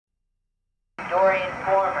Dorian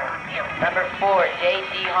Former. Number 4,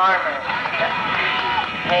 J.C.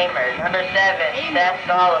 Hamer. Number 7, Seth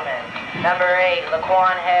Solomon. Number 8,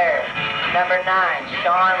 Laquan Harris. Number 9,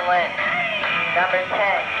 Sean Lynch. Number 10,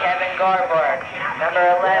 Kevin Garbar. Number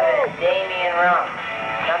 11, Damian Rump.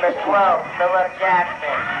 Number 12, Philip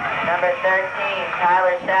Jackson. Number 13,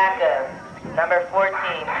 Tyler Sacco. Number 14,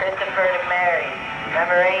 Christopher DeMary.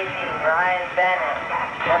 Number 18, Ryan Bennett.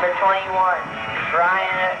 Number 21,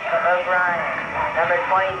 Brian O'Brien. Number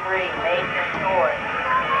 23, Mason Short.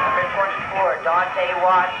 Number 24, Dante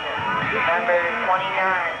Watson. Number 29,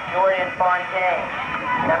 Jordan Fontaine.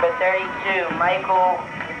 Number 32, Michael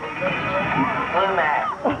Blumack.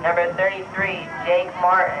 Number 33, Jake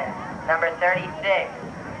Martin. Number 36,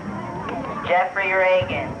 Jeffrey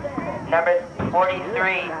Reagan. Number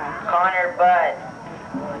 43, Connor Budd.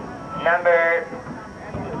 Number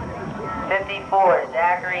 54,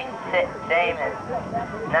 Zachary Damon.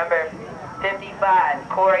 Number 55,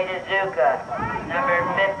 Corey DeZuka. Number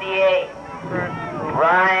 58,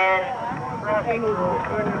 Ryan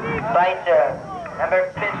Beitzer. Number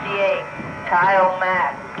 58, Kyle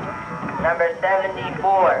Mack. Number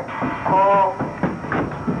 74, Cole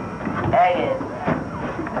Eggett.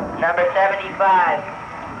 Number 75,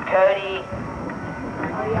 Cody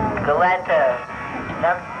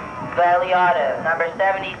Galeotto. Number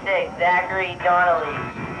 76, Zachary Donnelly.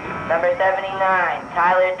 Number 79,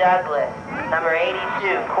 Tyler Douglas. Number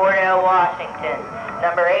 82, Cordell Washington.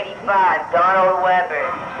 Number 85, Donald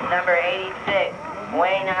Weber. Number 86,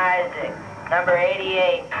 Wayne Isaac. Number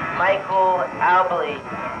 88, Michael Albley.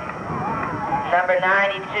 Number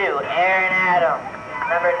 92, Aaron Adams.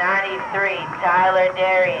 Number 93, Tyler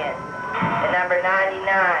Darian. And number 99,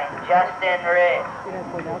 Justin Rich.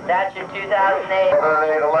 That's your 2008.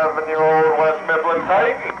 11-year-old West Mifflin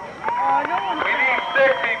Titans. We need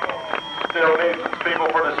 6 people. Still need some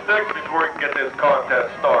people for the sticks before we can get this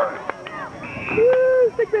contest started.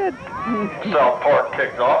 Woo, stick man. South Park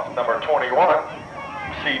kicks off. Number 21,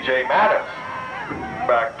 C.J. Mattis.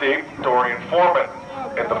 Back deep, Dorian Foreman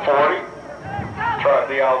at the 40. Tries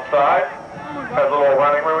the outside. Has a little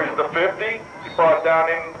running room. He's at the 50. He's brought down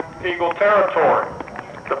in Eagle territory,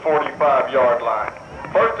 the 45-yard line.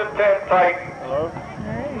 1st and 10, Titans. Hello?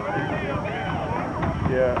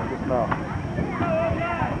 Yeah, just now.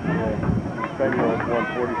 Yeah. Samuel won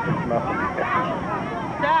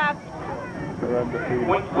 46-0. Stop.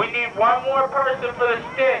 We need one more person for the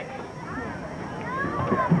sticks.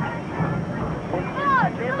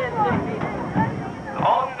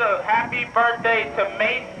 Also, happy birthday to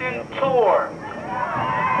Mason Tour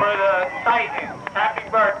for the Titans. Happy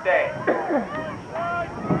birthday.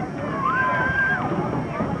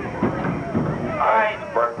 All right,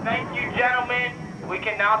 thank you, gentlemen. We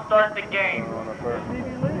can now start the game.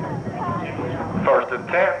 1st and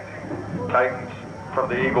 10, Titans from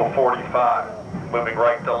the Eagle 45, moving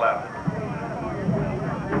right to left.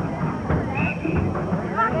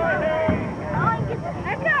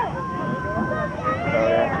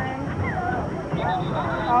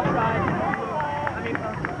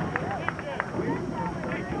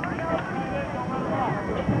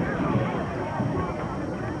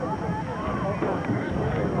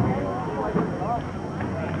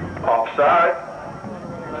 Offside,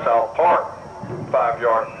 South Park,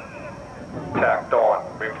 5-yard tacked on.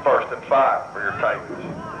 Being 1st and 5 for your Titans.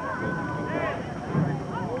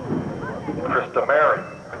 Krista Mary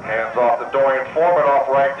hands off to Dorian Foreman off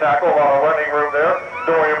right tackle. A lot of running room there.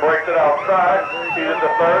 Dorian breaks it outside. He's at the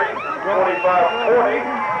 30, 25, 20,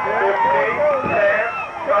 15, 10,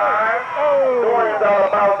 5. Dorian's out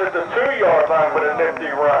of bounds at the 2-yard line with a nifty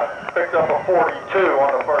run. Picks up a 42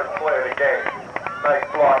 on the first play of the game. Nice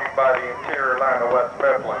blocking by the interior line of West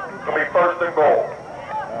Mifflin. It'll be 1st and goal.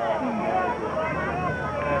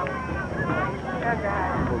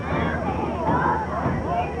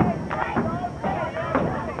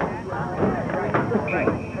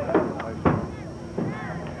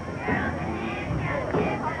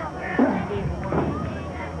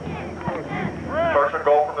 First and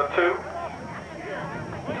goal from the 2.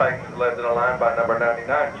 Titans led to the line by number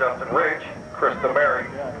 99, Justin Ridge. Krista Mary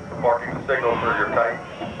marking the signal for your Titans.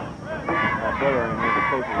 My brother ain't made the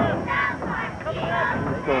paper yet.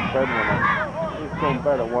 He's going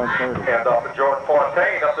bed at 1:30. Hand off to Jordan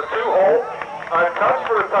Fontaine, up the 2-hole. Untouched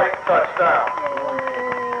for the Titans touchdown.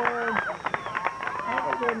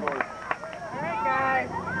 Alright, guys.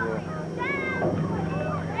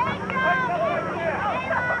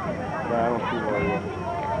 I don't see why he was.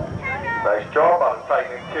 Nice job by the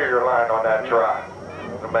Titan interior line on that drive.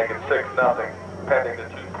 They're making 6-0, pending the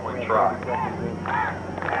 2-point try.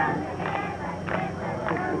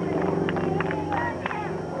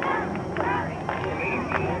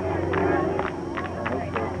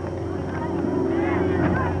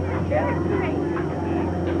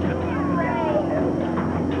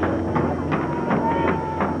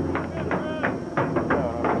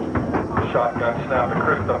 Shotgun snap to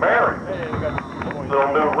Krista Mary.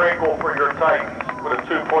 Little new wrinkle for your Titans with a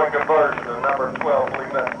 2-point conversion to number 12,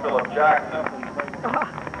 Lieutenant Philip Jackson.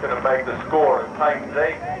 Going to make the score. The Titans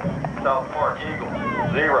 8, South Park Eagles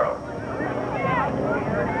 0.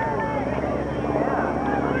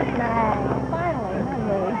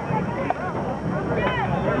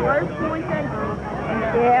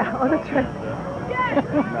 Yeah, oh, that's right.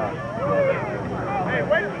 Hey,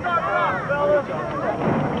 way to start off, fellas.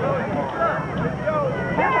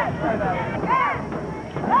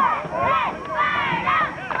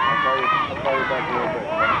 I'll call you back a little bit.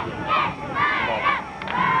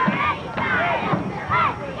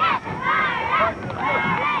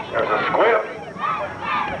 There's a squib.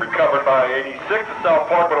 Recovered by 86 at South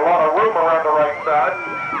Park, but a lot of room around the right side.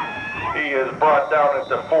 He is brought down at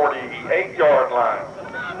the 48-yard line.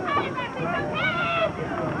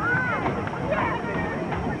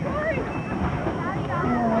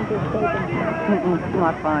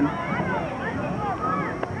 Not fun.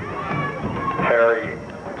 Harry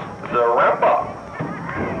Zaremba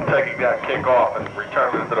taking that kickoff and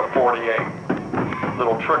returning it to the 48.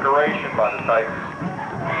 Little trickeration by the Titans.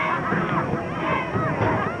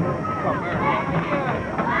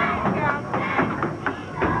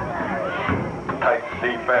 Titans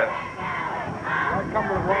defense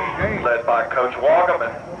led by Coach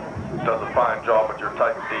Wagaman. Does a fine job with your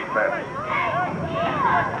Titans defense.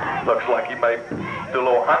 Looks like he may do a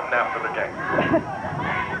little hunting after the game.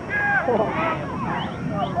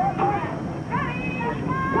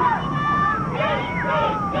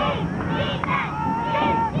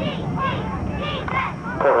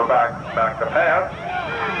 Quarterback back to pass.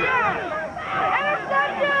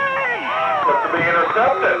 Looks to be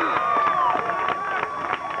intercepted.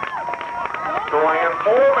 Dorian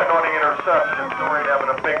Foreman on the interception. Dorian having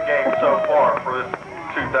a big game so far for this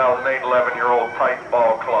 2008 11-year-old Titan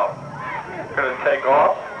ball club. Going to take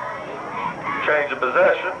off. Change of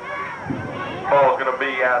possession. Ball's going to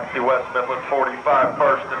be at the West Mifflin 45,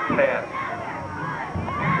 first and 10.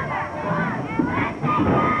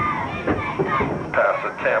 Pass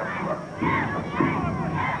attempt.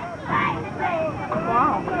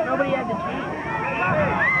 Wow, nobody had the chance.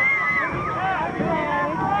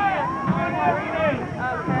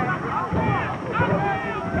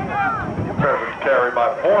 Perfect carry by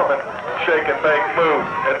Foreman. Shake and bake move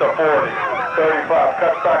at the 40. 35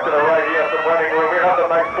 cuts back to the right. He has some running room. Here's a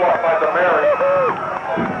nice block by DeMary.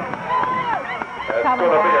 It's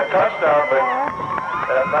going to be a touchdown, but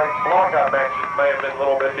that nice block I mentioned may have been a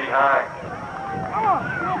little bit behind.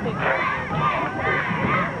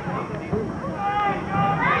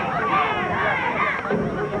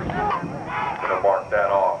 Going to mark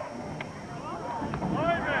that off.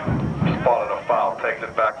 Spotted a foul, takes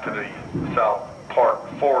it back to the South Park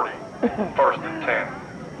 40, first and 10.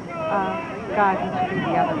 God, it should be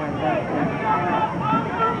the other way.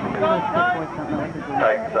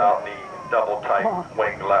 Titans out in the double tight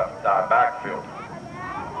wing left backfield.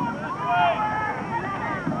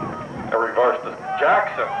 A reverse to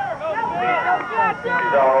Jackson.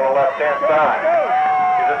 He's out on the left-hand side.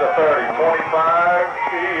 He's at the 30, 25.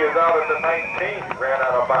 He is out at the 19. Ran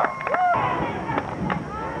out of bounds.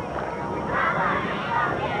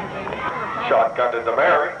 Shotgun to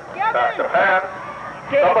DeMary. Back to pass.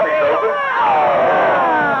 Somebody's open.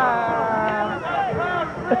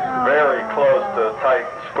 Very close to a tight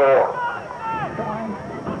score.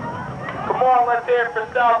 Come on, let's hear it for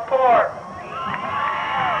South Park.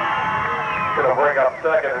 Going to bring up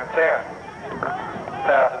second and 10.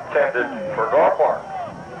 Pass intended for Garpark.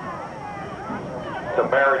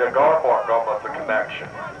 DeMary to Garpark, almost a connection.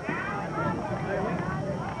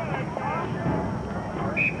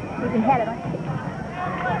 You can head it on.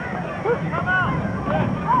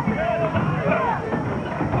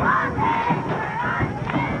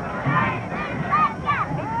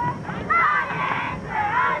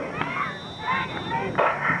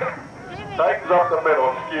 Titans up the middle,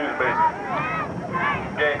 excuse me.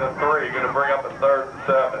 Gain of 3, going to bring up a third and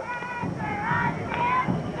 7.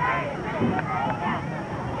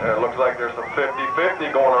 And it looks like there's some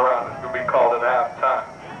 50-50 going around. It's going to be called at halftime.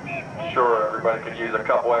 Sure, everybody could use a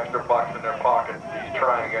couple extra bucks in their pocket these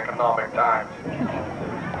trying economic times.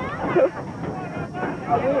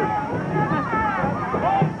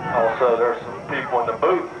 Also, there's some people in the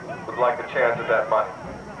booth who would like a chance at that money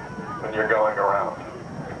when you're going around.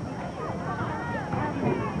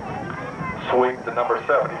 Sweep to number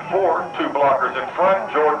 74, 2 blockers in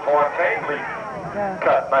front. Jordan Fontaine leads.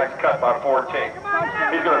 Cut, nice cut by 14.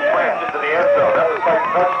 He's going to smash into the end zone. That's a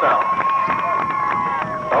Titan touchdown.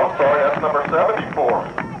 Oh, sorry, that's number 74.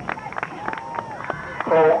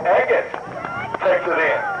 Cole Eggett takes it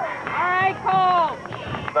in.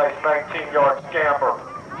 Nice 19-yard scamper.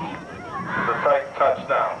 The Titan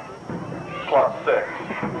touchdown. +6.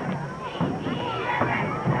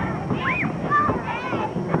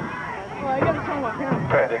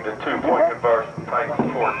 Pending the 2-point conversion.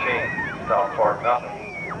 Titans 14. South Park nothing.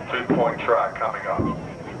 2-point try coming up.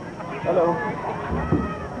 Hello.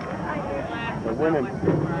 They're winning.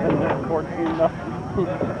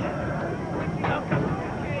 14-0.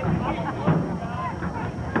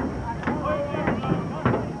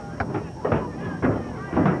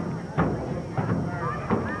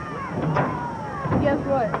 Guess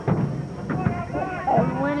what?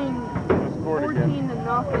 I'm winning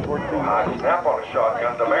 14-0. High snap on a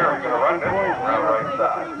shotgun. DeMary's going to run this around right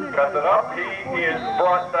side. Cuts it up. He is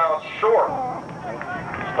brought down short.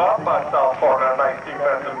 Stopped by South Park on a nice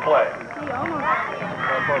defensive play.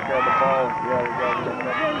 South Park had the ball. Yeah, we got it.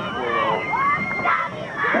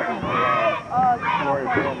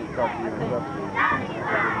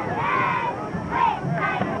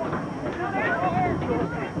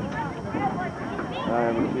 I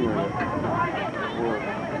haven't seen her yet.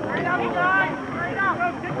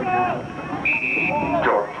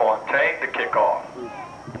 Jordan Fontaine to kick off.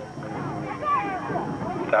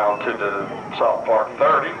 Down to the South Park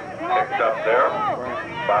 30. Picked up there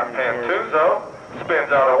by Pantuzo.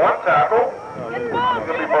 Spins out of one tackle. He's going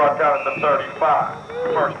to be brought down at the 35.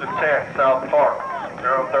 First and 10, South Park.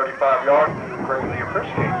 Their own 35 yards. Greatly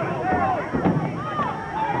appreciated.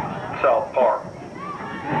 South Park.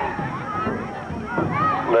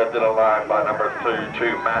 Led to the line by number 2,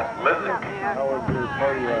 Matt Lizick. How was your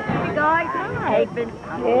party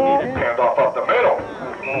Hand off up the middle.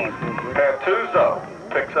 Pantuzo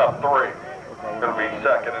picks up 3. Going to be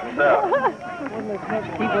 2nd and 7.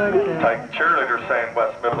 Titan cheerleader saying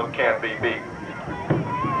West Mifflin can't be beat.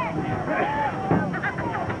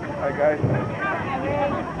 Hi guys.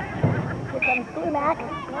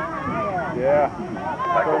 Yeah.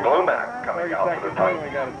 Michael Glumac coming out for the Titans. We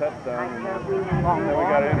got a touchdown, and then we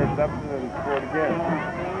got an interception and scored again.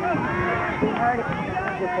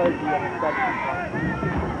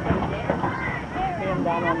 No,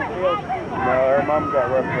 her mom got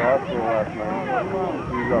rushed to the hospital last night.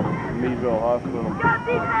 She was up at Meadville Hospital.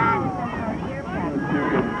 She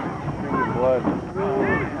blood.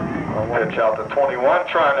 Pitch out to 21,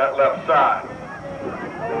 trying that left side.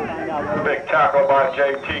 Big tackle by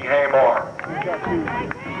J.T. Haymar.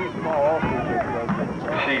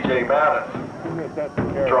 C.J. Madden.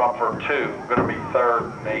 Drop for 2. Going to be 3rd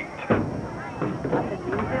and 8.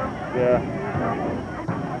 Yeah.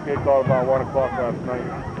 Get called about 1 o'clock last night.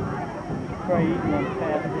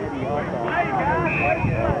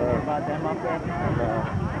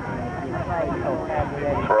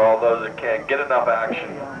 For all those that can't get enough action,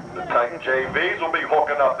 the Titan JVs will be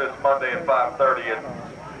hooking up this Monday at 5:30 at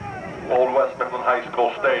Old West Mifflin High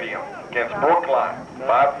School Stadium against Brookline.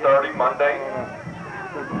 5:30 Monday.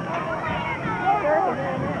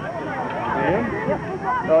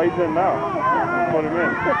 Oh, he's in now. Put him in.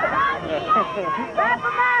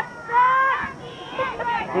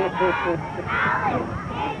 This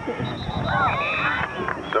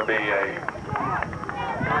will be a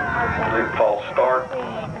false start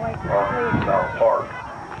on South Park.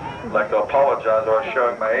 I'd like to apologize. I was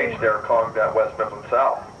showing my age there, calling that West Mifflin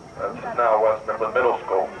South. That's now West Mifflin Middle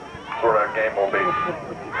School. That's where that game will be.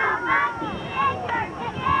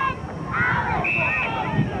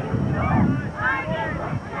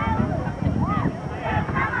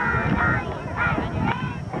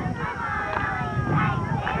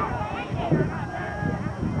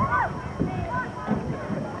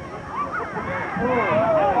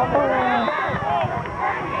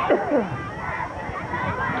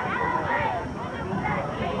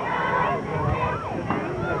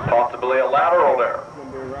 Possibly a lateral there.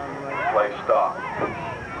 Play stop.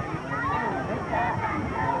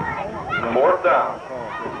 4th down.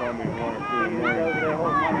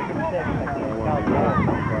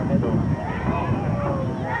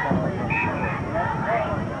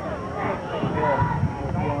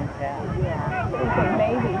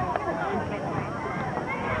 Maybe.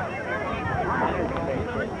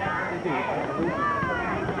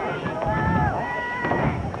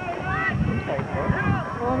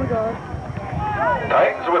 Oh my God.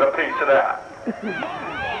 Titans with a piece of that.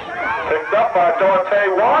 Picked up by Dante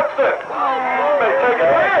Watson. They take it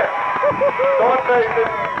in. Dante's in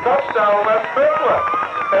touchdown, West Mifflin.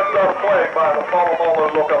 Picked up play by the Palomolo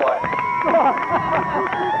lookalike.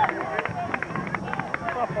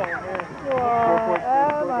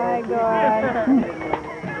 Oh my God.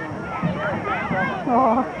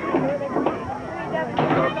 Oh.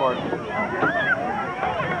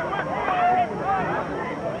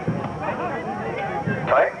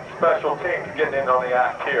 Titan special teams getting in on the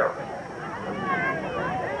act here.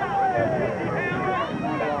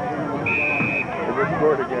 They just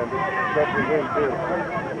scored again. Special game too.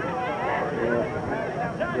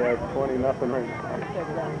 Yeah, it's 20-0 right now.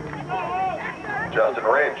 Justin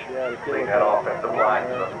Ridge leading that offensive line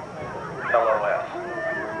to LLS.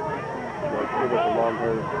 Give us a long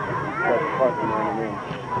hair. That's fucking running in.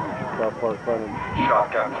 South Park running.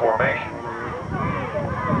 Shotgun formation.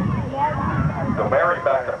 The Mary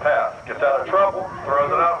back to pass. Gets out of trouble. Throws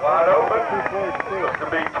it out wide open. This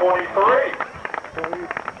could be 23.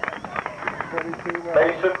 22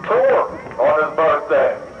 Mason Tour on his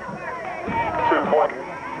birthday. 2 points.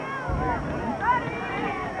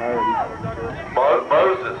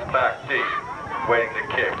 Moses back deep. Waiting to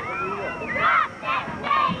kick.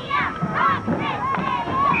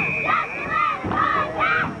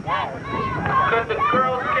 Could the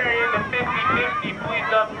girls carrying the 50-50 please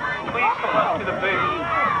come up to the booth?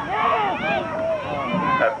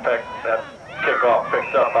 That kickoff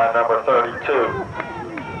picked up by number 32.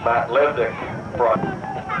 Matt Lipdick brought.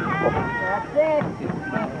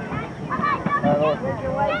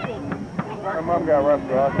 My mom got rushed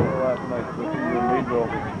to the hospital last night, so she's in Meadville.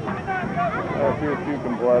 See if you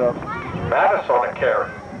can blood up. Mattis on the carry,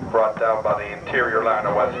 brought down by the interior line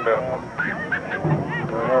of West Mifflin.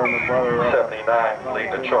 Her and her brother up. 79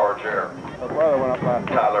 leading the charge there. Her brother went up last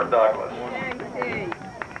night. Tyler Douglas.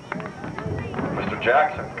 Mr.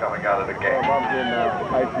 Jackson coming out of the game. Mom's in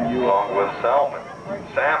ICU. Along with Salmon.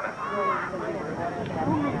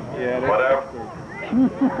 Yeah, whatever.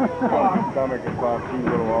 Stomach and about 2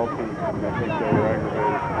 little ulcers, and I think they were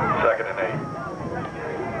aggravated. 2nd and 8.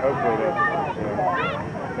 Hopefully that's,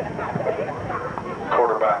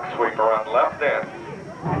 Quarterback sweep around left end.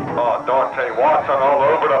 Oh, Dante Watson all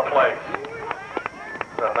over the place.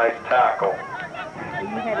 A nice tackle.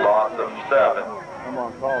 Loss of 7. I'm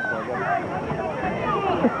on call, so I got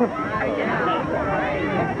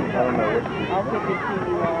I don't know which. I'll put the TV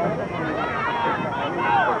on.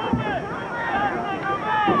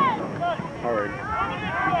 All right.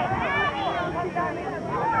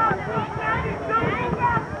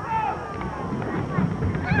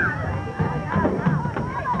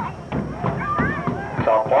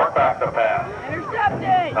 South Park back to pass.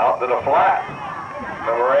 Intercepted! Out to the flat.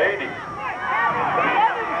 Number 80.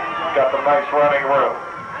 Got the nice running room.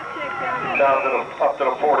 Down to up to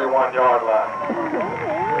the 41-yard line.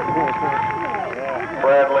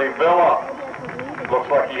 Bradley Villa. Looks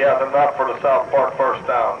like he has enough for the South Park first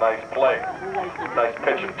down. Nice play. Nice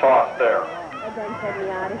pitch and toss there.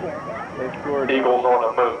 They scored. Eagles on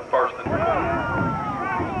the move. First and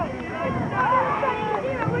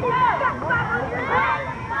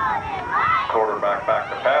quarterback back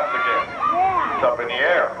to pass again. It's up in the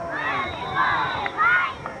air.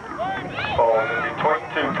 Falls in between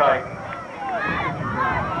 2 Titans.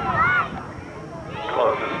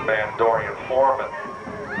 Closest man, Dorian Foreman.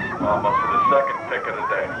 Almost for the 2nd pick of the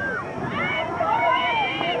day.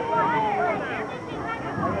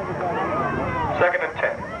 Second and 10.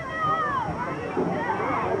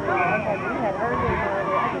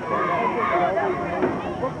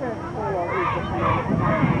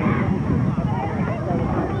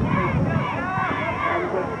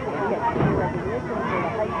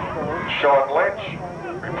 Sean Lynch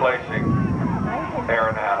replacing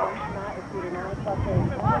Aaron Adams.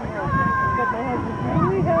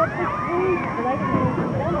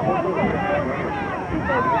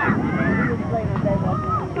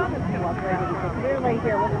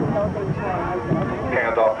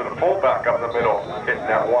 Hand off to the fullback up the middle, hitting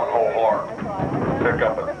that one hole hard. Pick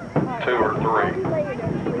up a 2 or 3.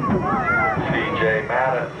 C.J.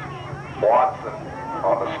 Mattis, Watson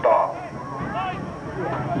on the stop.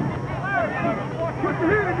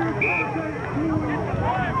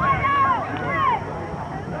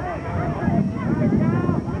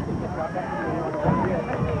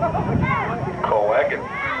 Cole Egan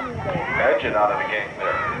edging out of the game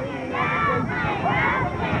there.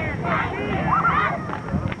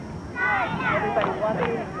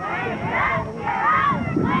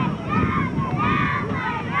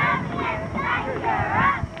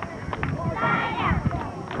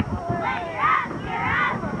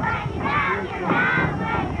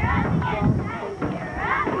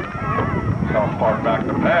 South Park back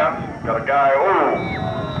to pass. Got a guy,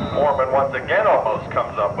 Foreman once again almost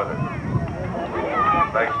comes up with it.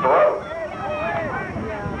 Nice throw.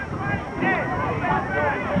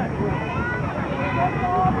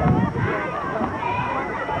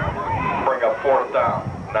 Bring up 4th down,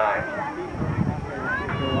 9.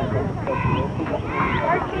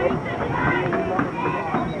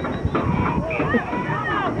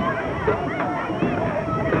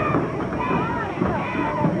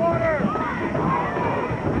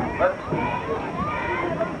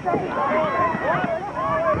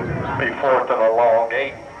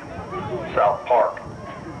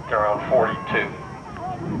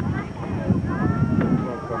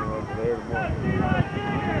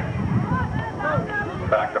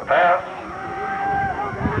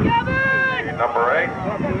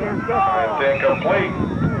 complete.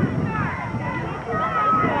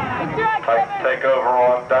 Titan take over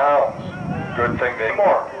on downs. Good thing they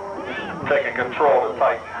more. Taking control of the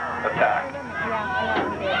Titan attack.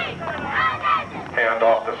 Hand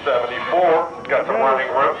off to 74. Got some running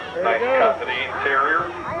room. Nice cut to the interior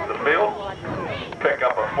of the field. Pick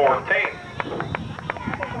up a 14.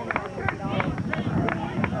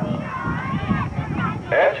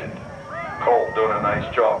 Edged. Cole doing a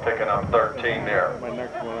nice job picking up 13 there.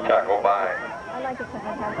 Tackle by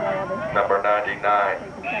number 99.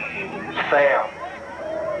 Sam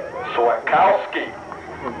Swakowski.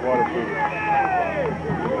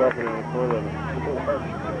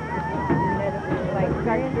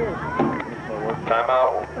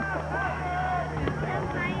 Timeout.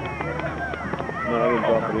 No, I didn't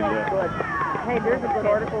drop it in yet. Hey, there's a good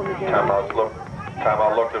article in the game.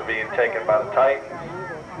 Timeout looked at being taken by the Titans.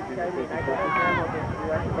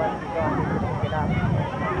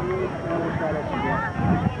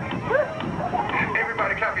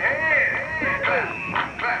 Everybody clap your hands.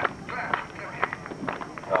 Clap.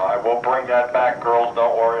 I will bring that back, girls.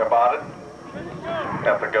 Don't worry about it.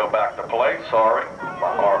 Have to go back to play. Sorry.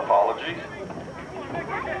 Our apologies.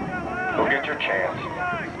 Go get your chance.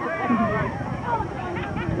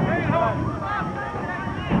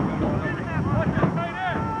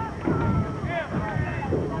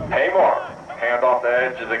 Haymore, hand off the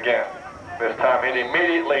edges again. This time hit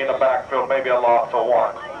immediately in the backfield, maybe a loss of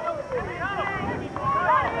 1.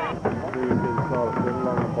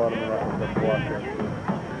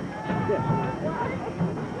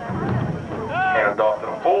 Hand off to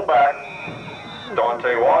the fullback.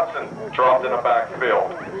 Dante Watson dropped in the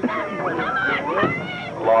backfield.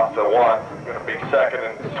 Loss of 1, going to be 2nd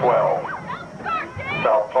and 12.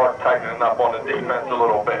 South Park tightening up on the defense a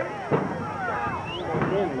little bit.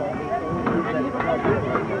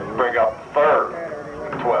 Bring up 3rd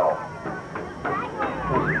and 12.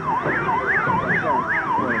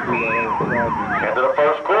 Into the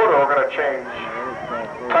first quarter, we're going to change.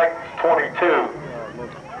 Titans 22.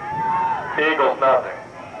 Eagles nothing.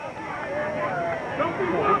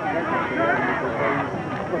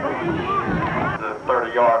 The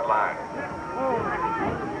 30-yard line.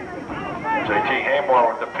 JT Haymore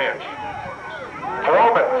with the pitch.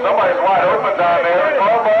 Foreman, somebody's wide open down there.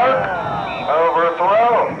 Fumble.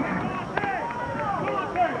 Overthrown.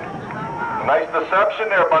 Nice deception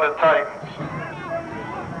there by the Titans.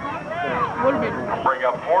 Bring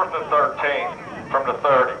up 4th and 13 from the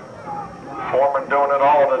 30. Foreman doing it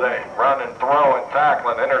all today. Running, throwing,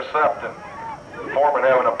 tackling, intercepting. Foreman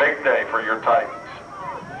having a big day for your Titans.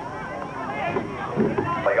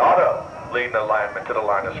 Leotto leading the lineman to the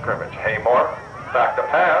line of scrimmage. Haymore, back to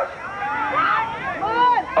pass.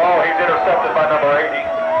 Oh, he's intercepted by number 80.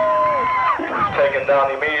 He's taken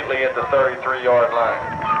down immediately at the 33-yard line.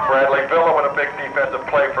 Bradley Villa with a big defensive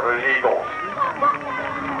play for the Eagles.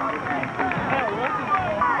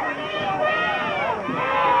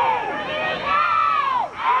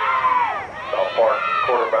 South Park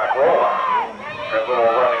quarterback rollout. There's a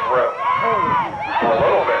little running room. A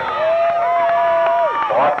little bit.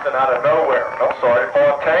 Watson out of nowhere. I'm sorry,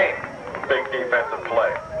 Fontaine. Big defensive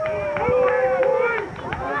play.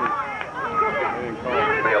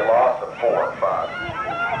 Be a loss of 4 or 5.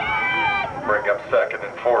 Bring up 2nd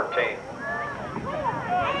and 14.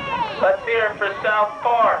 Let's hear it for South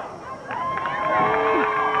Park.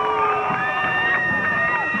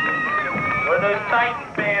 Where those Titan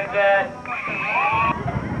fans at?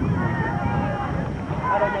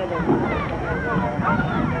 I don't know them.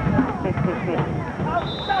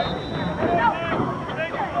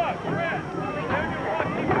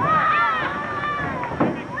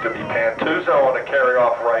 To be Pantuzo on the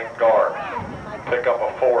carry-off right guard. Pick up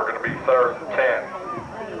a 4, going to be 3rd and 10.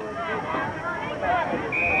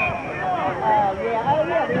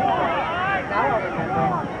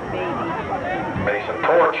 Mason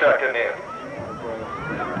Tor checking in.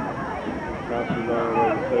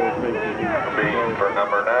 B for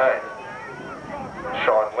number 9.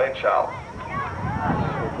 Sean Lynch out.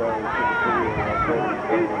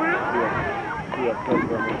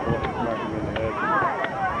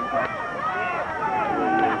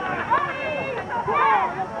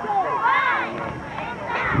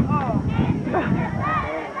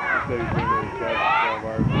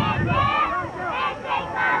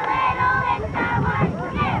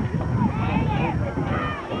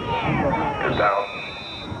 Down.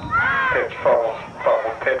 Pitch fumble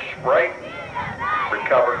pitch right.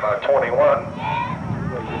 Recovered by 21.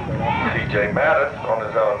 CJ Mattis on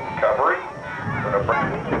his own recovery.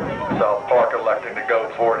 South Park electing to go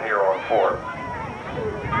for it here on 4th.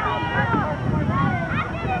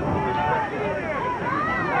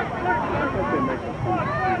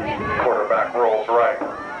 Quarterback rolls right.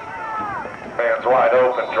 Man's wide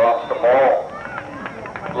open, drops the ball.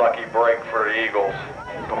 Lucky break for the Eagles.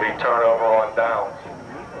 It'll be turnover on downs.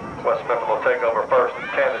 West Mifflin will take over first and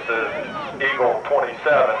 10. This is Eagle 27.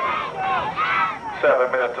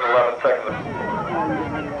 7 minutes and 11 seconds.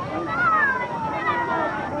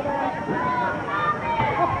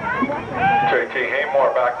 JT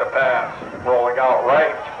Haymore back to pass. Rolling out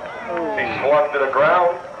right. He slung to the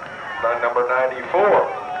ground. Number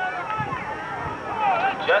 94.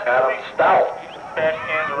 Adam Stout. Trash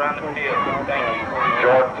cans around the field. Thank you.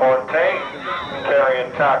 Jordan Fontaine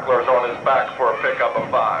carrying tacklers on his back for a pickup of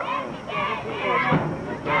 5.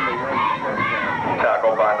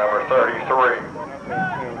 Tackled by number 33.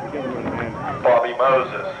 Bobby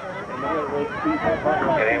Moses.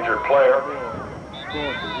 An injured player.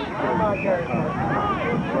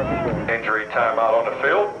 Injury timeout on the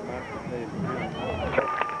field.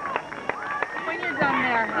 When you're done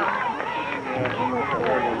there, huh?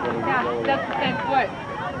 Yeah, that's the same foot.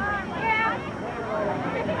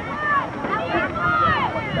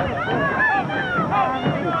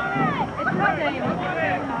 It's not that even.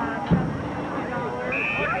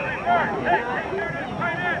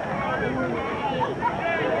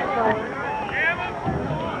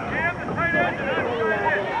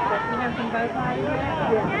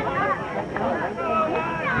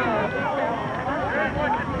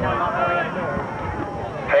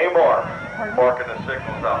 Haymore marking the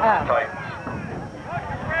signals out for the Titans.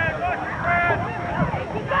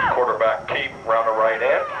 Quarterback keep round the right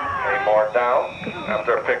end. Haymore down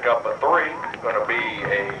after a pickup of 3. Going to be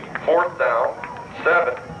a 4th down,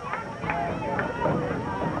 7.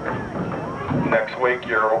 Next week,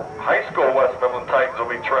 your high school West Mifflin Titans will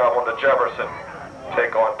be traveling to Jefferson.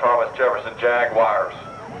 Take on Thomas Jefferson Jaguars.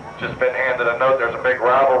 Just been handed a note. There's a big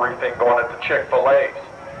rivalry thing going at the Chick-fil-A's.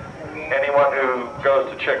 Anyone who goes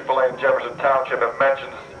to Chick-fil-A in Jefferson Township and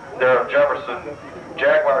mentions they're a Jefferson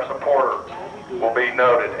Jaguar supporter will be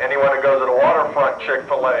noted. Anyone who goes to the Waterfront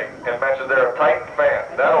Chick-fil-A and mentions they're a Titan fan,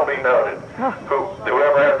 that'll be noted.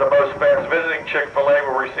 Whoever has the most fans visiting Chick-fil-A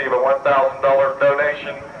will receive a $1,000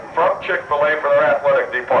 donation from Chick-fil-A for their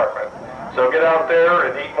athletic department. So get out there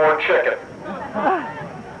and eat more chicken.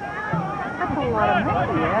 That's a lot of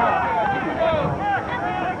money, yeah.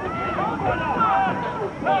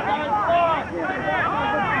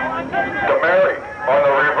 DeMary on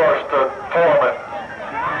the reverse to Foreman.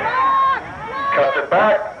 Cuts it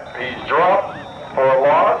back. He's dropped for a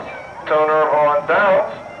loss. Turnover on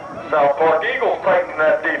downs. South Park Eagles tighten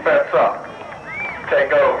that defense up.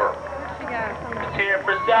 Take over. Let's hear it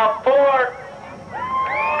for South Park.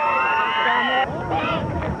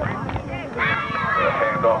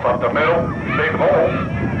 Handoff up the middle. Big hole.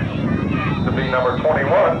 To be number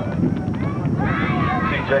 21.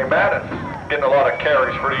 C.J. Mattis. Getting a lot of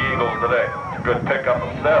carries for the Eagles today. Good pickup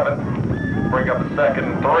of 7. Bring up a 2nd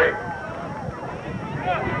and 3.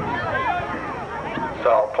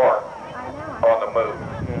 South Park on the move.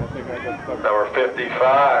 Number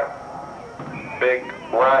 55. Big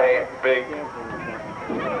Ryan, big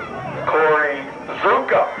Corey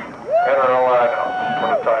Zuka entering the lineup for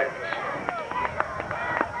the Titans.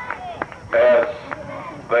 As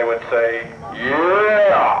they would say,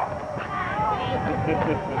 yeah!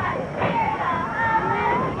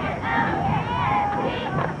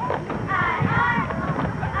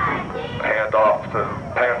 Handoff to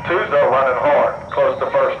Pantuzo running hard, close to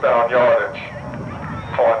first down yardage.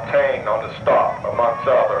 Fontaine on the stop, amongst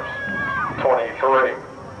others. 23.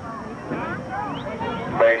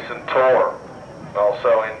 Mason Tor,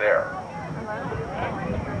 also in there.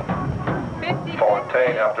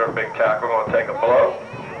 Fontaine, after a big tackle, going to take a blow.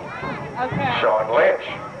 Okay. Sean Lynch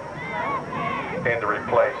in to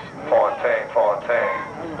replace Fontaine.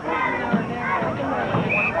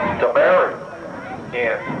 DeMary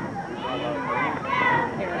in.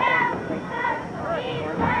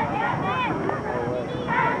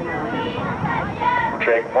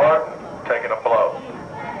 Jake Martin taking a blow.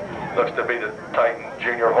 Looks to be the Titan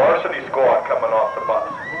junior varsity squad coming off the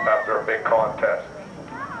bus after a big contest.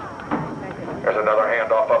 There's another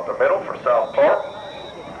handoff up the middle for South Park.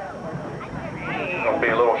 It'll be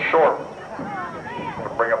a little short.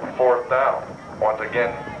 We'll bring up a 4th down. Once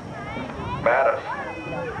again, Mattis.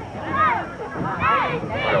 We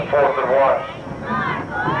have 4th and 1.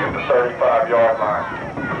 At the 35-yard line.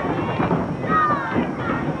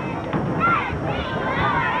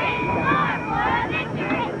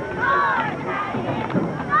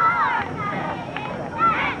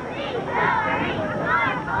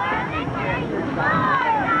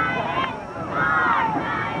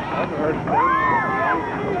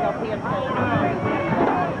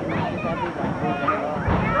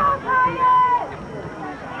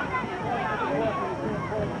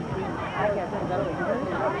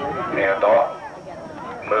 Hand off.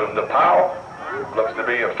 Move to Powell. Looks to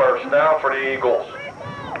be a first down for the Eagles.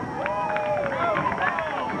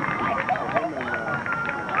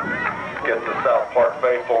 Get the South Park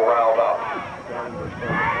faithful riled up.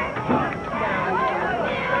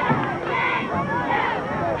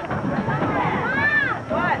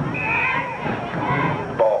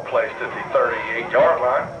 Ball placed at the 38-yard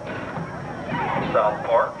line. South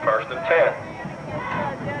Park, first and 10.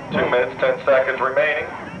 2 minutes, 10 seconds remaining.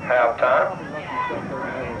 Halftime.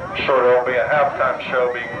 Sure there'll be a halftime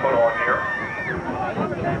show being put on here.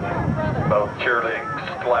 Both cheerleading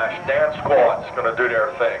 / dance squads going to do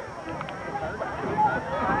their thing.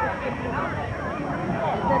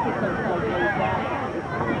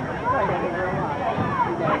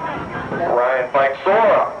 Ryan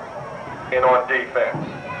Banksora in on defense.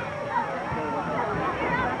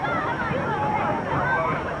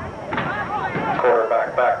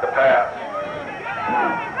 Quarterback back to pass.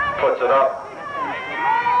 Puts it up.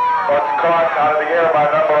 It's caught out of the air by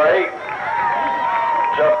number 8.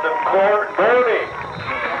 Justin Gurney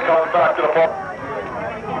comes back to the ball.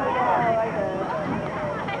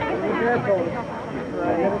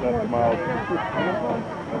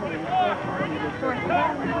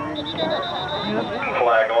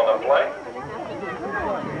 Flag on the play.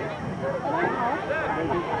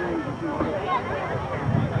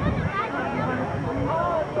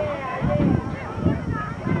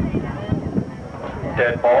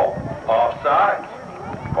 Dead ball, offside,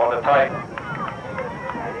 on the tight.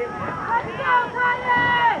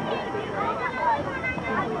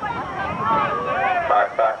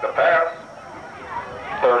 Back to pass.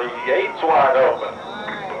 38's wide open.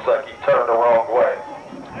 Looks like he turned the wrong way.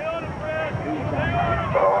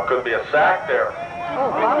 Oh, could be a sack there.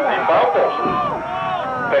 He fumbles.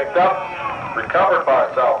 Picked up, recovered by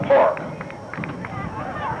South Park.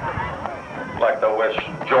 Like to wish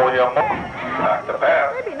Julia back to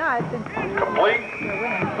pass. Maybe not. Complete.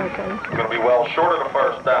 Going to be well short of the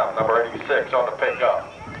first down. Number 86 on the pickup.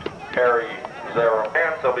 Harry Zero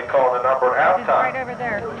chance. They'll be calling the number at halftime. Right over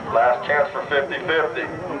there. Last chance for 50-50.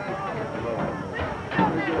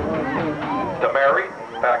 DeMary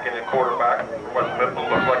back in the quarterback. West Mifflin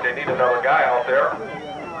looks like they need another guy out there.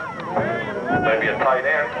 Maybe a tight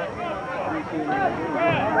end.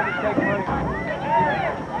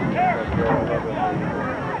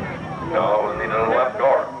 No, we need a left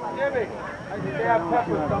guard.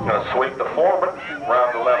 Gonna sweep the foreman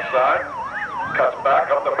around the left side. Cuts back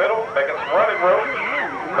up the middle, making some running room.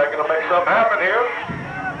 Making to make something happen here.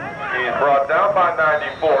 He's brought down by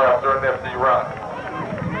 94 after a nifty run.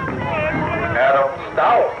 Adam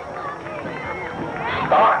Stout.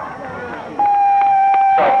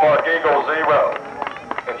 South Park Eagles 0.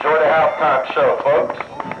 Enjoy the halftime show, folks.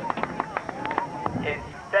 It's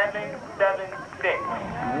 7-7-6.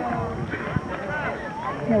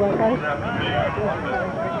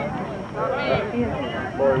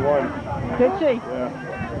 Lori won. Did she? Yeah.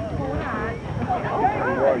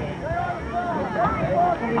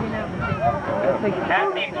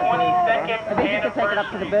 Happy 22nd I think you could take it up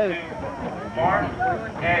to the booth. Mark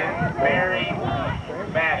and Mary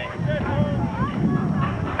Maddox.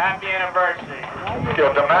 Happy anniversary. Yo,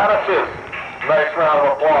 DeMattis, nice round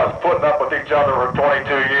of applause, putting up with each other for 22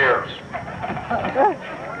 years.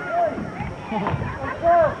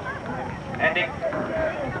 And it,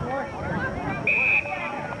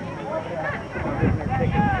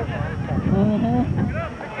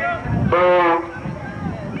 Boom.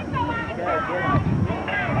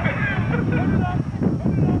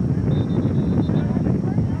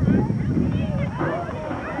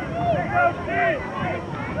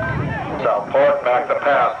 South Park back to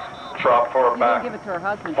pass. Drop for a back. Give it to her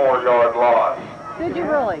husband. 4-yard loss. Did you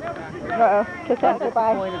really? Kiss that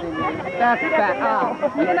goodbye. That's bad. Oh,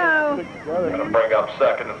 you know. Gonna bring up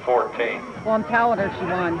 2nd and 14. Well, I'm telling her she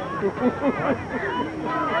won.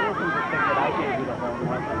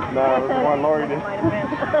 No, this one Lori did.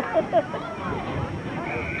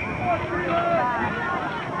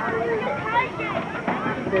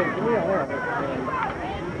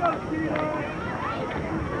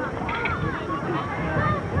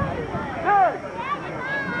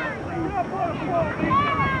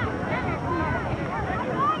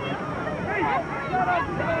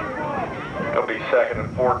 It'll be 2nd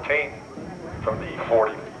and 14 from the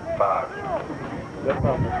 45.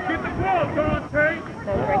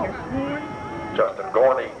 Justin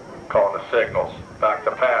Gorney calling the signals. Back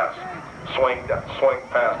to pass. Swing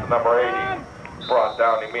pass to number 80. Brought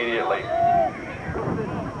down immediately.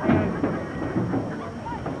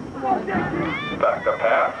 Back to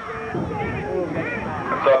pass.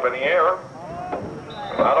 It's up in the air.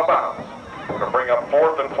 Out of bounds. We're going to bring up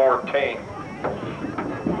 4th and 14.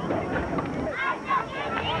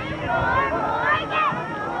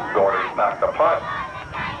 Going back to punt.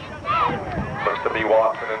 Looks to be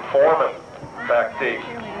Watson and Foreman. Back deep.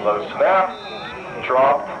 Low snap.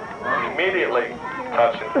 Drop. Immediately.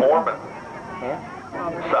 Touching Foreman.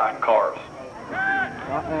 Sack Cars.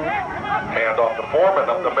 Hand off to Foreman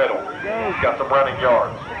up the middle. He's got some running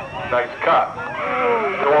yards. Nice cut.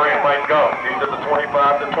 Dorian might go. He's at the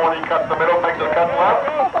 25 to 20. Cuts the middle. Makes a cut left.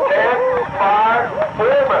 10, 5.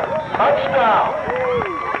 Foreman. Touchdown.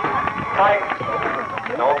 Titans.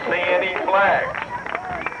 Don't see any flags.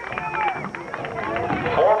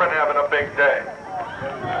 Foreman having a big day.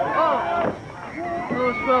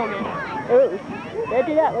 Louis Foreman. Ooh. Don't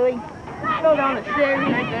do that, Louis. Fell down the stairs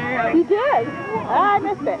right there. You did. I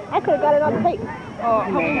missed it. I could have got it on tape. Oh,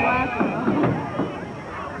 how many laps?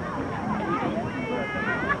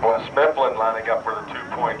 Wes Mifflin lining up for the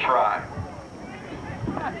 2-point try.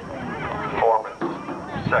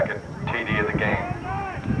 Foreman's second TD of the game.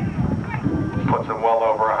 Puts him well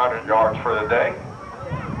over 100 yards for the day.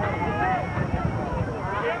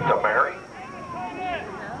 DeMary.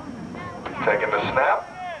 Taking the snap.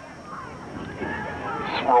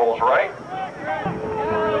 Rolls right.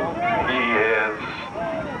 He is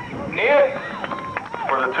in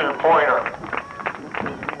for the 2-pointer.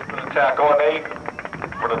 The tackle on 8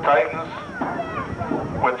 for the Titans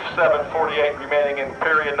with 7:48 remaining in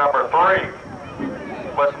period number 3.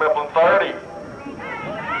 West Mifflin 30.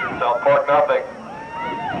 South Park nothing.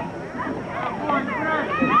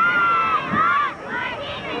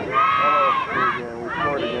 We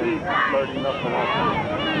scored again, 30-0 up.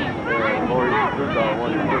 Lori Zuka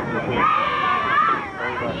won the 52.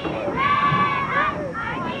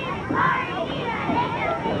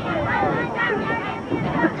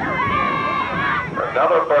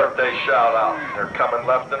 Another birthday shout out. They're coming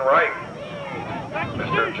left and right.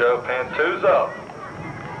 Mr. Joe Pantuzzo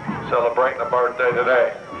celebrating a birthday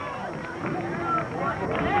today.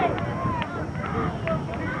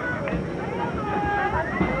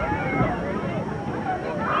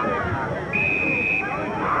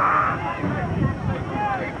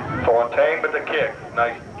 Fontaine with the kick.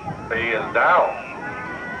 Nice. He is down.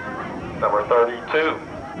 Number 32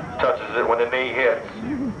 touches it when the knee hits.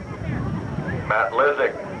 Matt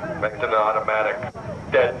Lizick makes an automatic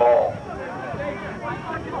dead ball.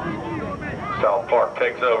 South Park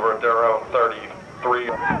takes over at their own 33.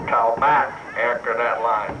 Kyle Mack anchoring that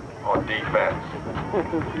line on defense.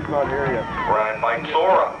 She's not here yet. Ryan Mike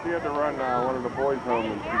Sora. She had to run one of the boys home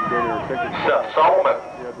and she gave her a ticket. Seth Solomon.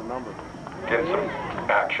 She had the number. Get some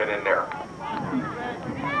action in there.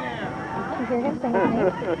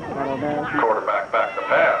 Quarterback back to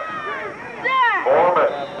pass.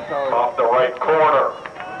 Foreman off the right corner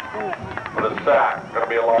for the sack. Going to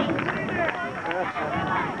be a long.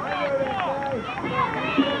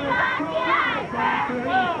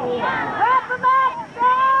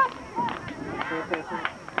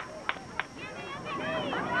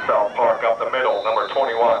 South Park up the middle, number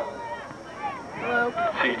 21. Hello.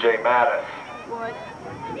 C.J. Mattis. What?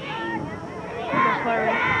 Just Larry.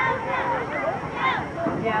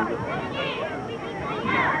 Yeah.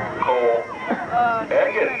 Cole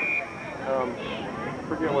Eggett.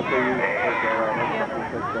 Forget what they use to take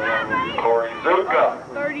that out. Corey Zuka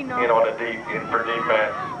 39. in on the deep, in for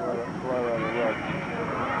defense.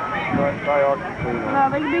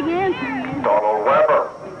 They began to. Donald Weber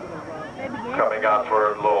coming out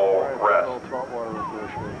for a little rest.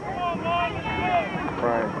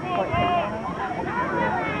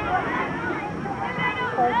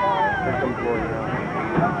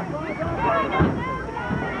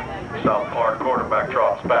 South Park quarterback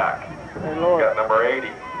drops back. Hey, Lord. Got number 80.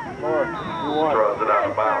 Lord, you won. Throws it out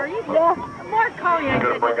of bounds. Yeah. Mark called you. He's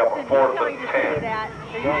going to bring up a 4th and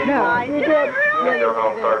 10. No, you did. At their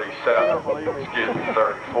own 37. Excuse me,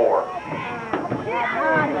 34.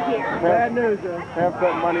 Bad news, half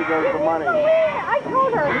that money goes to money. I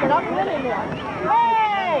told her that I'm winning this.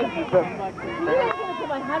 Hey! You didn't give it to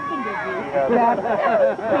my husband, did you? Yeah, he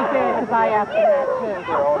did, because I asked him that too.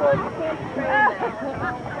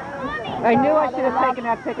 I knew I should have taken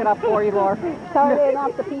that ticket up for you, Laura. Tell her they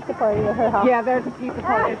off the pizza party at her house. Yeah, there's a pizza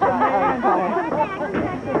party.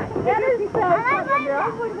 That is so funny,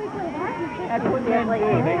 girl. That's what they like.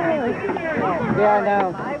 Yeah, I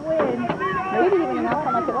know. I win. Maybe even enough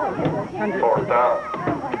how much it was. 4th down.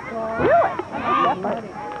 Really?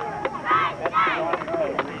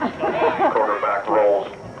 Quarterback rolls,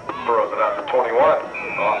 throws it out to 21.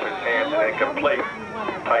 Off his hands and incomplete.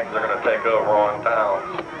 Titans are going to take over on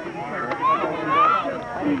downs.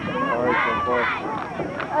 All right,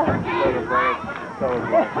 so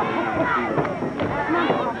far.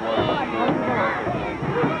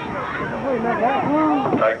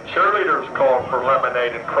 for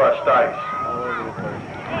lemonade and crushed ice. All over the place.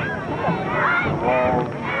 Walls.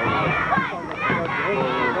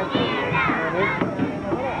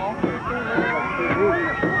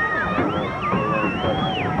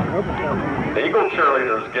 The Eagle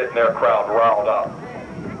cheerleaders getting their crowd riled up.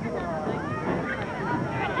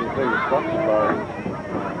 The biggest fucking bar is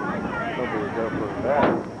nobody would go for that.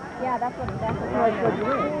 Yeah, that's what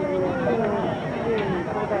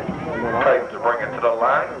Titans bring it to the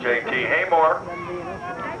line. JT Haymore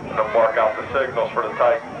to mark out the signals for the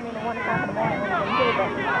Titans.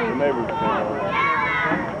 The neighbors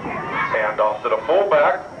Hand off to the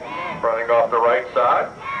fullback, running off the right side.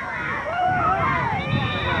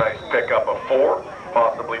 Nice pickup of 4,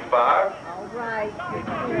 possibly 5. Right.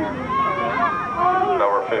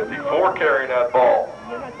 Number 54 carrying that ball.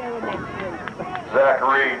 Zach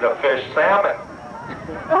Reed, the fish salmon.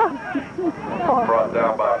 Brought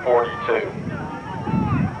down by 42.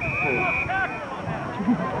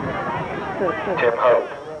 Tim Hope.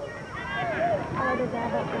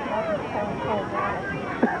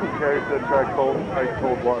 Carrie said try cold, ice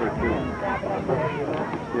cold water too.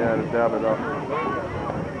 Yeah, to dab it up.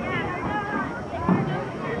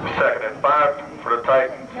 2nd and 5 for the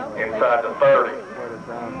Titans inside the 30.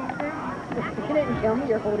 You didn't tell me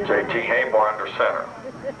you're holding JT Haymore under center.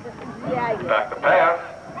 Yeah, yeah. Back to pass.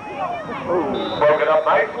 Broken up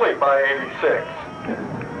nicely by 86.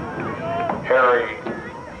 Harry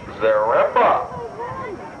Zaremba.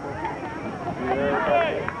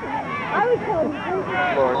 I was holding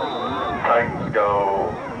Titans go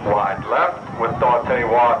wide left with Dante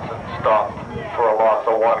Watson stopped for a loss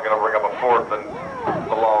of 1. Going to bring up a 4th and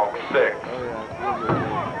a long 6.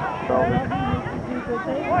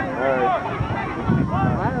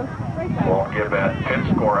 Won't give that pin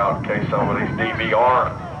score out in case somebody's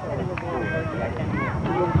DVR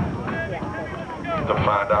to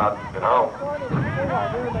find out at home.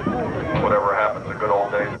 Whatever happens in good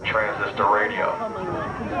old days of transistor radio.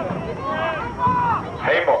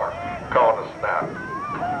 Haymore calling the snap.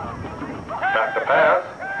 Back to pass.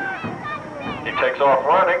 He takes off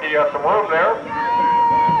running. He has some room there.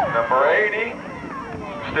 Number 80.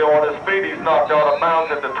 Still on his feet. He's knocked out of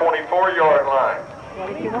bounds at the 24-yard line.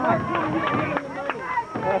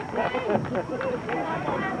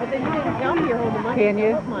 But then you didn't tell me you're holding money. Can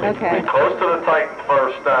you? Okay. Be close to the Titans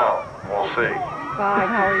first down. We'll see. Fine,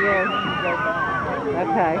 how are you?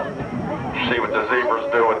 Okay. See what the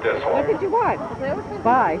Zebras do with this What one. did you want?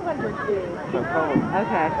 Bye.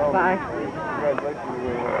 Okay, bye.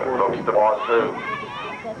 Looks to Wazoo.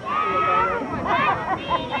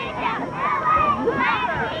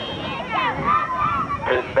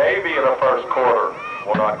 His Navy in the first quarter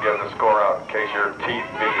will not give the score out in case your teeth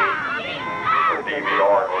being the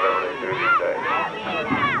DVR and whatever they do these days.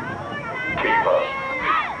 TiVo.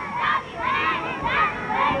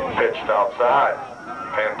 Pitched outside.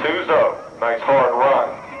 Pantuzzo. Nice hard run.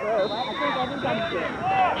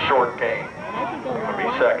 Short game. It'll be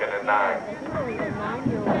 2nd and 9.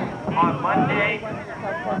 On Monday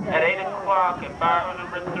at 8 o'clock at bar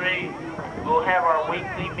number 3, we'll have our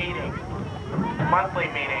weekly meeting, monthly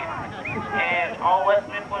meeting. And all West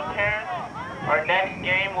Mifflin parents, our next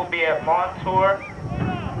game will be at Montour.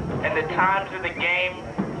 And the times of the game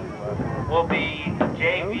will be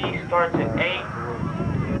JV starts at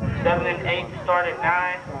 8, 7 and 8 start at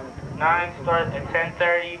 9, 9 start at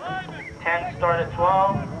 10:30, 10 start at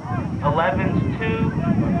 12, 11's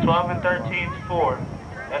 2, 12 and 13's 4.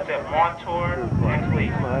 That's at Montour and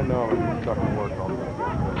Cleveland. I know, it's stuck to work on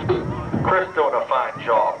that. Chris doing a fine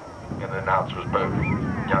job in the announcer's booth.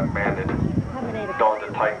 Young man that donned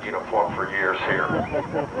the Titan uniform for years here.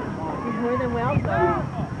 He's more than welcome.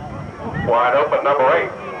 Wide open, number 8.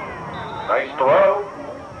 Nice throw.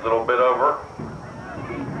 A little bit over.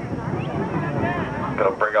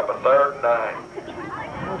 Gonna bring up a 3rd and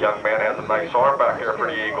 9. Young man has a nice arm back here for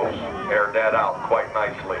the Eagles. Aired that out quite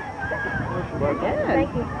nicely. Thank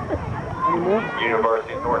you.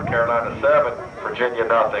 University of North Carolina 7, Virginia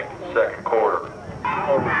nothing, 2nd quarter.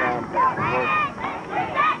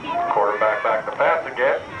 Quarterback back to pass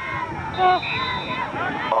again.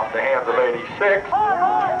 Off the hands of 86.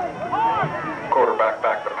 Quarterback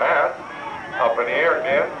back to pass. Up in the air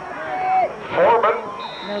again. Foreman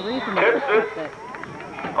tips it.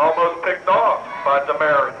 Almost picked off by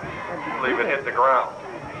Demary. Leave it hit the ground.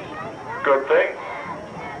 Good thing.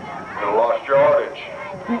 Could have lost yardage.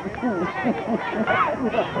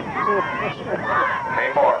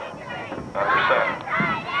 Haymore under center.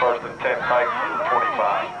 1st and 10 Titans from the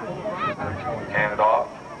 25. Hand it off.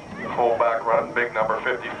 Fullback run, big number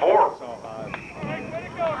 54.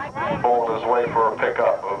 Bowled his way for a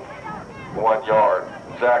pickup of 1 yard.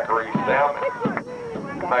 Zachary Salmon.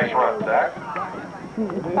 Nice run, Zach.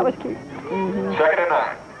 That was cute. 2nd and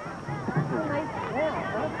 9.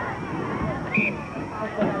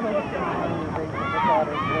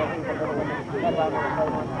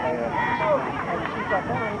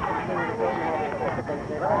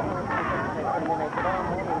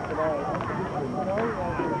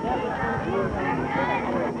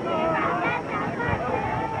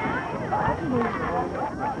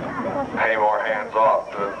 Haymore hands off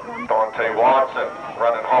to Dante Watson,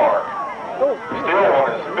 running hard. Still on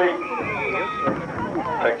his feet.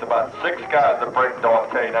 Takes about 6 guys to bring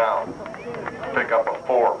Dante down. Pick up a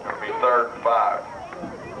 4, going to be 3rd and 5.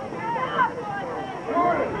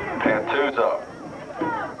 Pantuzo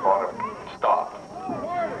on a stop.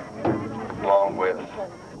 Long with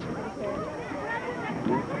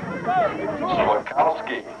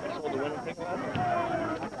Swakowski.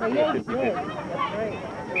 Oh, yeah, you did. That's right.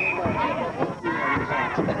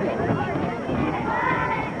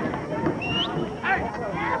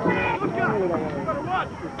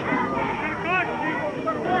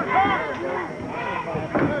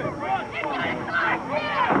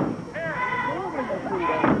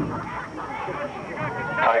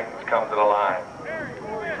 Titans come to the line.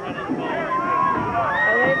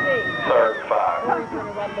 3rd and 5.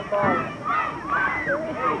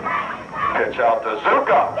 Pitch out to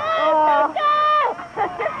Zuka.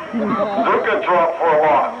 Zuka dropped for a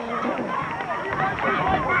loss.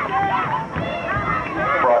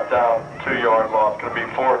 Brought down 2-yard loss. Going to be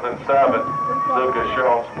 4th and 7. Zuka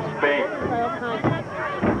showing some speed.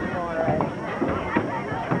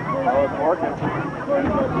 Oh, it's working.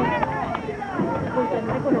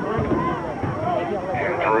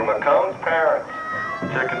 Andrew McComb's parents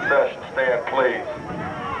to concession stand, please.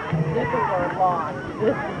 This is our loss.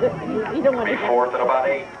 You don't want Be to. 4th and about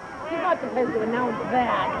 8. You're not supposed to announce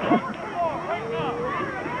that.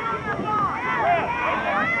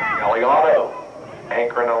 Eliotto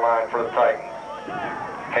anchoring the line for the Titans.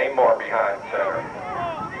 Haymore behind center.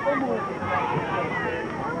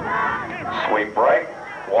 Sweep right.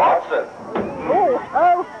 Watson.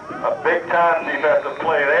 Oh. A big time defensive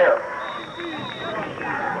play there.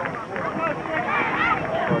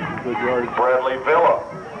 Good yardage. Bradley Villa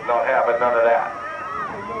not having none of that.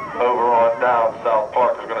 Over on down, South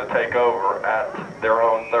Park is going to take over at their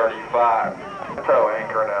own 35. So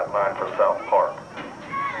anchoring that line for South Park.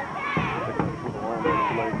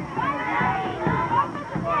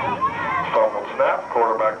 Fumble snap,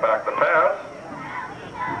 quarterback back to pass.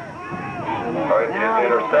 It is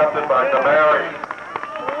intercepted by Demary.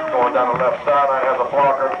 Going down the left sideline, has a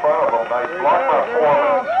blocker in front of him. Nice block by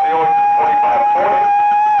Foreman. Stealing to 25-20.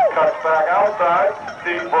 Cuts back outside.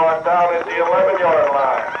 Steve brought down at the 11-yard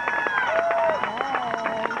line.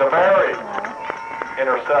 Demary.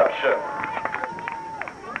 Interception.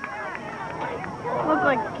 Looks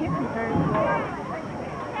like a kick return.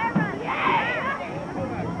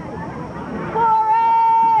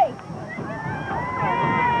 Corey!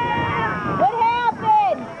 What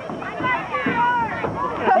happened?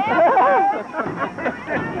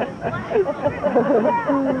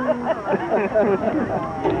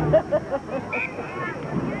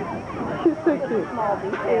 She's so cute. Small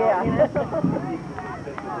detail. Yeah.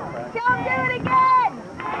 Don't do it again!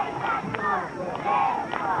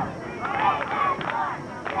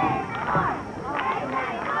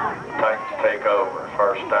 Titans take over.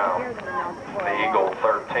 First down. The Eagle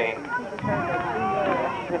 13.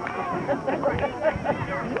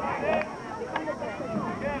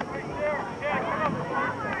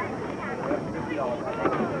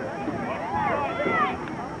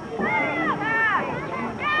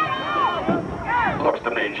 Looks to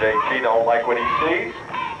be JT don't like what he sees.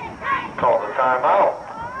 Calls a timeout.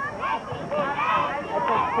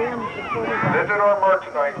 Visit our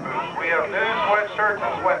merchandise booth. We have news, sweatshirts,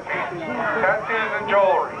 and sweatpants, tattoos, and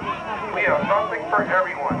jewelry. We have something for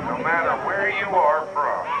everyone, no matter where you are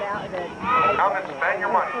from. Come and spend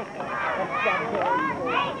your money.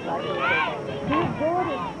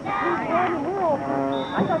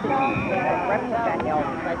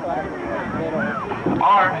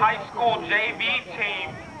 Our high school JV team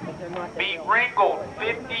beat Ringgold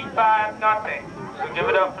 55-0. So give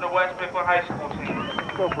it up for the West Mifflin High School team.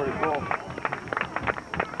 Still pretty cool.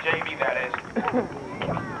 JV, that is.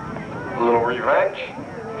 A little revenge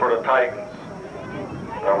for the Titans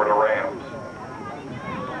over the Rams.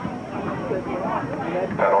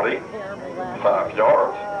 Penalty, 5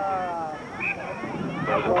 yards.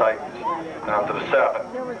 There's the Titans down to the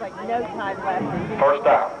 7. There was like no time left. First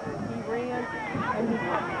down. He ran, and he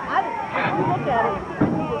looked at him.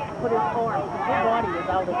 put his arm, his body was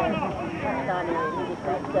out of there. Down there, and he just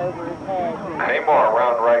reached over his head. Neymar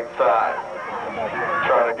around right side.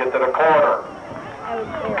 Trying to get to the corner.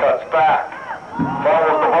 Cuts back.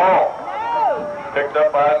 Follows the ball. Picked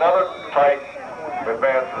up by another tight.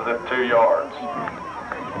 Advances it 2 yards.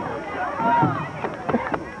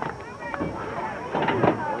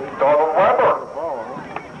 Donald Weber.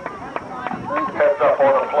 Heads up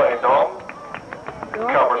on the play, Dom.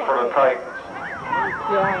 Covers for the Titans.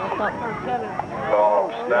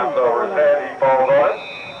 Ball snaps over his head. He falls on it.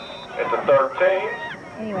 It's a 13.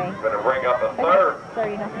 Anyway. Going to bring up a third.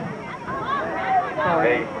 30 nothing.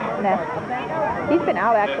 8. No. He's been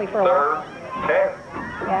out actually for a while. Third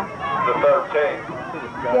 10. Yeah. The 13.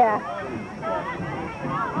 Yeah.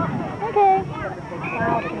 Okay.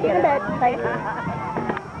 Get to bed. Bye.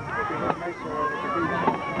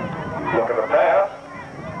 Looking to pass.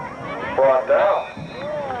 Brought down.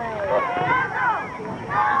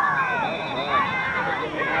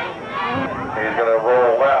 He's going to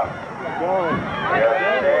roll left. He has a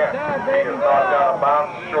chance. He is knocked out of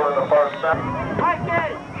bounds short of the first down.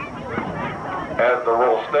 As the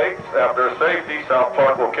rule states, after a safety, South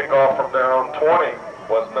Park will kick off from their own 20.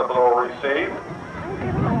 West Mifflin will receive.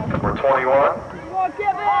 Number 21.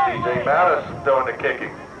 CJ Mattis doing the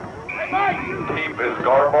kicking. Deep is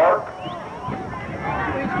Garbark.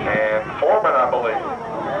 And Foreman, I believe.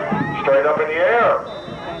 Straight up in the air.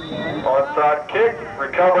 Onside kick,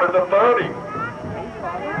 recovered at the 30.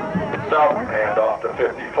 South hand off to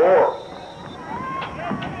 54.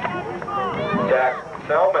 Jack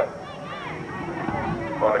Selman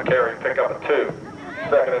on a carry, pick up a 2.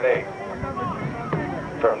 2nd and 8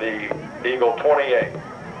 from the Eagle 28.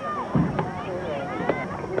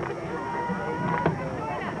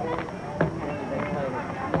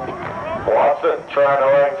 Watson trying the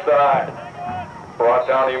right side. Brought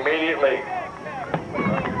down immediately.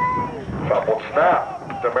 Fumbled snap.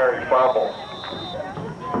 DeMary fumbles.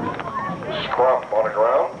 Scrum on the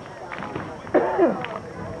ground.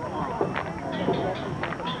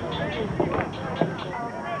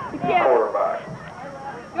 Quarterback.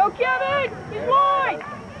 Go, Kevin! He's wide!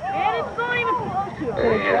 And it's not even close to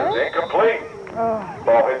him. He is incomplete.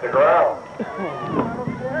 Ball hit the ground.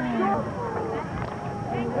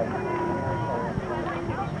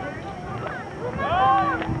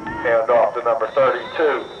 Hand off to number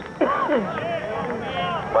 32.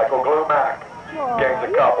 Michael Glumack gains a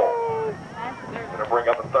couple. Going to bring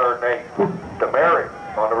up a 3rd and 8. DeMary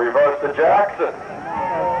on the reverse to Jackson.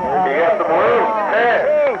 He has some room.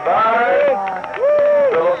 10,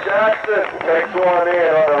 5. Philip Jackson takes one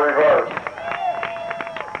in on the reverse.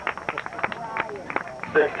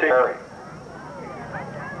 16.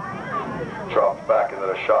 Drops back into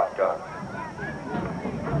the shotgun.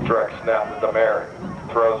 Direct snap to DeMary.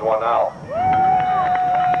 Throws one out.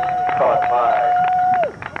 Caught by,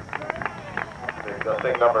 I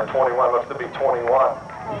think number 21, looks to be 21.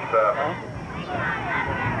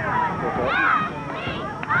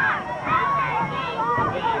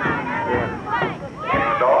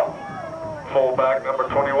 Hand off. Fullback number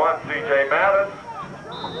 21, CJ Mattis.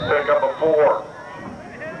 Pick up a 4.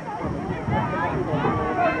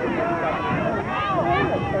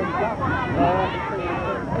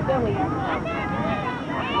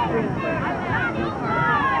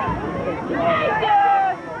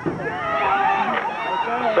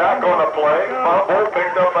 Sack on the play. Fumble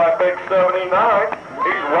picked up by Big 79.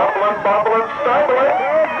 He's rumbling, bumbling, stumbling.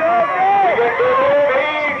 He gets it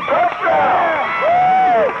in. Touchdown!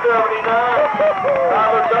 79.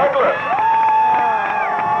 Tyler Douglas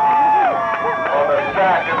on the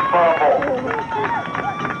sack and fumble.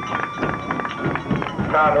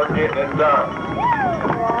 Tyler getting it done.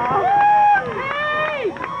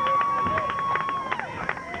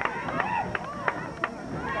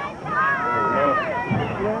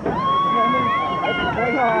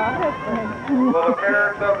 Will the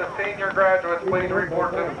parents of the senior graduates please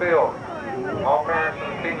report to the field? All parents of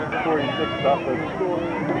the senior graduates. 46 up at school.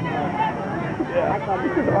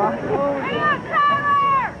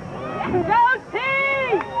 Go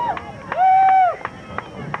team!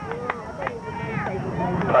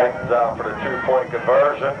 Titans out for the 2-point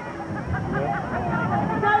conversion.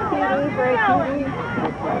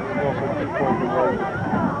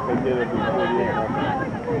 They did it before the end.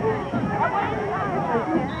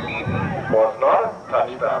 Was not a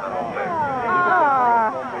touchdown, I don't think.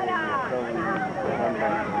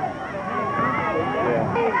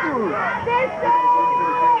 Let's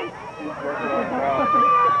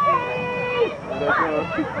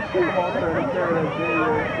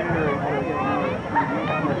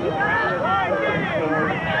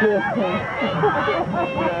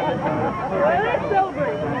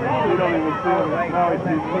celebrate.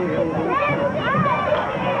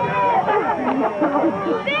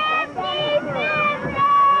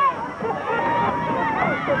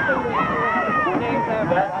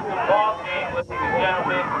 That's the ball game, ladies and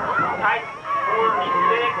gentlemen. Tight 46.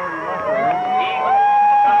 Eagles.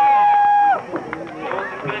 It was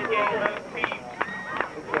a good game for the team.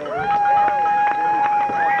 Let's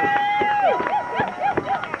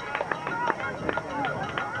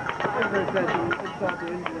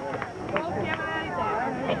get out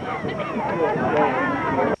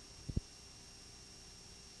of there.